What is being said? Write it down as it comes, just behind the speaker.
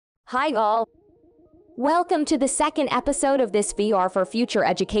Hi all! Welcome to the second episode of this VR for Future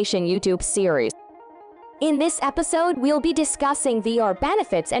Education YouTube series. In this episode, we'll be discussing VR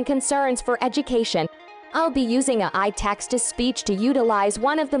benefits and concerns for education. I'll be using AI text-to-speech to utilize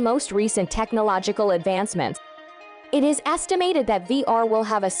one of the most recent technological advancements. It is estimated that VR will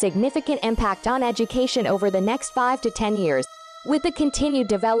have a significant impact on education over the next 5 to 10 years. With the continued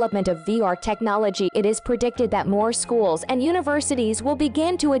development of VR technology, it is predicted that more schools and universities will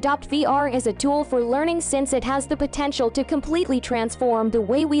begin to adopt VR as a tool for learning, since it has the potential to completely transform the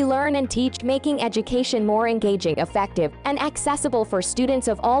way we learn and teach, making education more engaging, effective, and accessible for students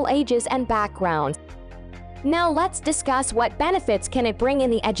of all ages and backgrounds. Now let's discuss what benefits can it bring in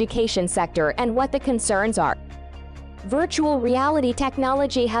the education sector and what the concerns are. Virtual reality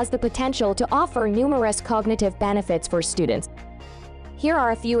technology has the potential to offer numerous cognitive benefits for students. Here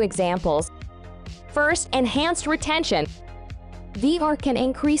are a few examples. First, enhanced retention. VR can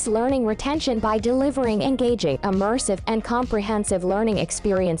increase learning retention by delivering engaging, immersive, and comprehensive learning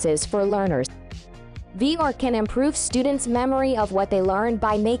experiences for learners. VR can improve students' memory of what they learned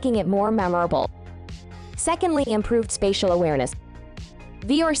by making it more memorable. Secondly, improved spatial awareness.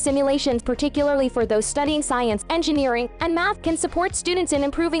 VR simulations, particularly for those studying science, engineering, and math, can support students in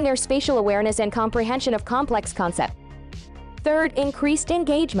improving their spatial awareness and comprehension of complex concepts. Third, increased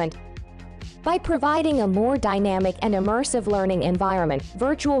engagement. By providing a more dynamic and immersive learning environment,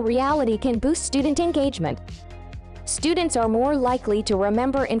 virtual reality can boost student engagement. Students are more likely to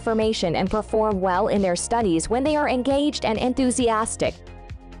remember information and perform well in their studies when they are engaged and enthusiastic.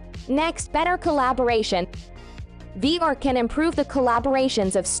 Next, better collaboration. VR can improve the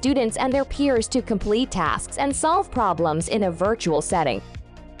collaborations of students and their peers to complete tasks and solve problems in a virtual setting.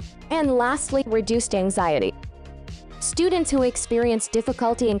 And lastly, reduced anxiety. Students who experience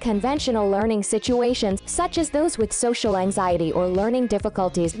difficulty in conventional learning situations, such as those with social anxiety or learning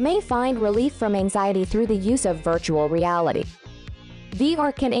difficulties, may find relief from anxiety through the use of virtual reality.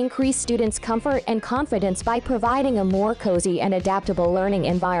 VR can increase students' comfort and confidence by providing a more cozy and adaptable learning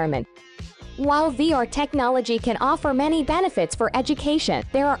environment. While VR technology can offer many benefits for education,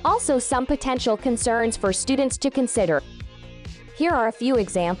 there are also some potential concerns for students to consider. Here are a few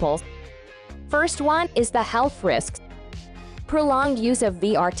examples. First one is the health risks. Prolonged use of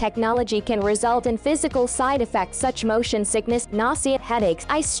VR technology can result in physical side effects such as motion sickness, nausea, headaches,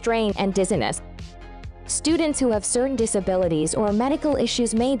 eye strain, and dizziness. Students who have certain disabilities or medical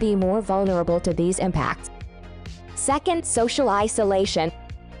issues may be more vulnerable to these impacts. Second, social isolation.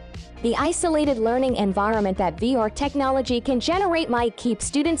 The isolated learning environment that VR technology can generate might keep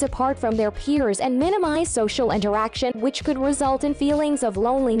students apart from their peers and minimize social interaction, which could result in feelings of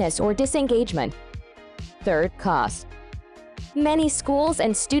loneliness or disengagement. Third, cost. Many schools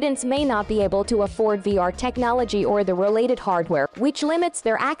and students may not be able to afford VR technology or the related hardware, which limits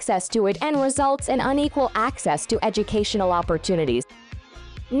their access to it and results in unequal access to educational opportunities.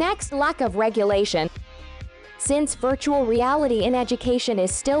 Next, lack of regulation. Since virtual reality in education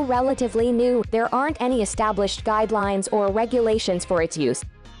is still relatively new, there aren't any established guidelines or regulations for its use.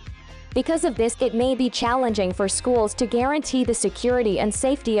 Because of this, it may be challenging for schools to guarantee the security and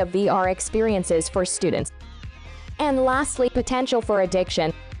safety of VR experiences for students. And lastly, potential for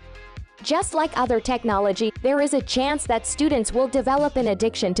addiction. Just like other technology, there is a chance that students will develop an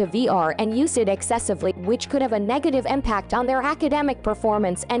addiction to VR and use it excessively, which could have a negative impact on their academic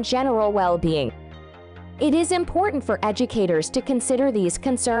performance and general well-being. It is important for educators to consider these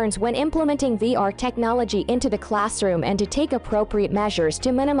concerns when implementing VR technology into the classroom and to take appropriate measures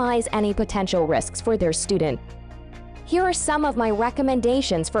to minimize any potential risks for their student. Here are some of my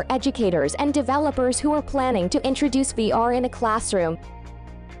recommendations for educators and developers who are planning to introduce VR in a classroom.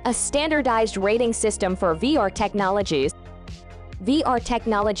 A standardized rating system for VR technologies. VR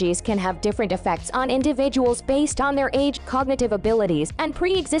technologies can have different effects on individuals based on their age, cognitive abilities, and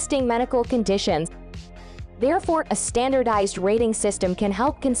pre-existing medical conditions. Therefore, a standardized rating system can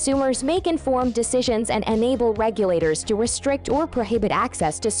help consumers make informed decisions and enable regulators to restrict or prohibit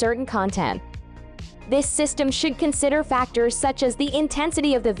access to certain content. This system should consider factors such as the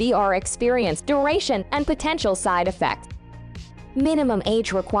intensity of the VR experience, duration, and potential side effects. Minimum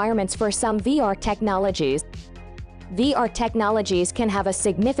age requirements for some VR technologies. VR technologies can have a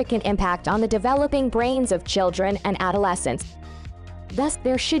significant impact on the developing brains of children and adolescents. Thus,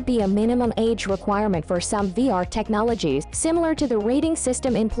 there should be a minimum age requirement for some VR technologies, similar to the rating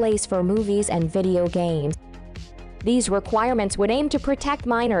system in place for movies and video games. These requirements would aim to protect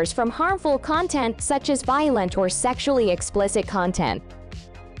minors from harmful content such as violent or sexually explicit content.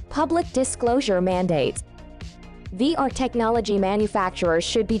 Public disclosure mandates. VR technology manufacturers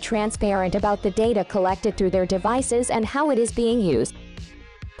should be transparent about the data collected through their devices and how it is being used.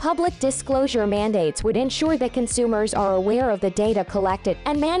 Public disclosure mandates would ensure that consumers are aware of the data collected,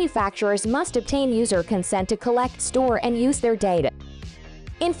 and manufacturers must obtain user consent to collect, store, and use their data.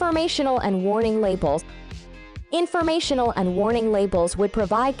 Informational and warning labels. Informational and warning labels would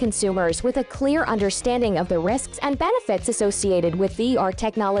provide consumers with a clear understanding of the risks and benefits associated with VR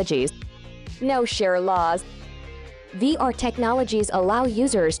technologies. No share laws. VR technologies allow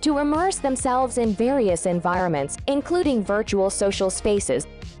users to immerse themselves in various environments, including virtual social spaces.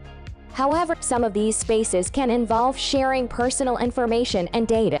 However, some of these spaces can involve sharing personal information and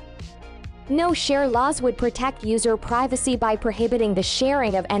data. No share laws would protect user privacy by prohibiting the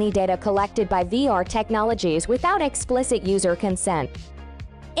sharing of any data collected by VR technologies without explicit user consent.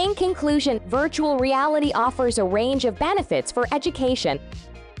 In conclusion, virtual reality offers a range of benefits for education.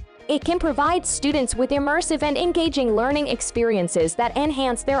 It can provide students with immersive and engaging learning experiences that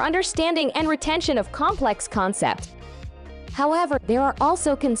enhance their understanding and retention of complex concepts. However, there are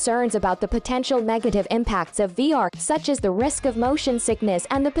also concerns about the potential negative impacts of VR, such as the risk of motion sickness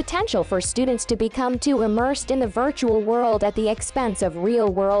and the potential for students to become too immersed in the virtual world at the expense of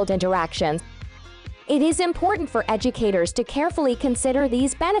real-world interactions. It is important for educators to carefully consider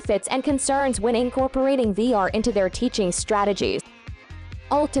these benefits and concerns when incorporating VR into their teaching strategies.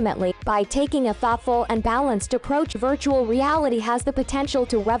 Ultimately, by taking a thoughtful and balanced approach, virtual reality has the potential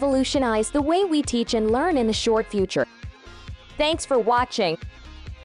to revolutionize the way we teach and learn in the short future. Thanks for watching.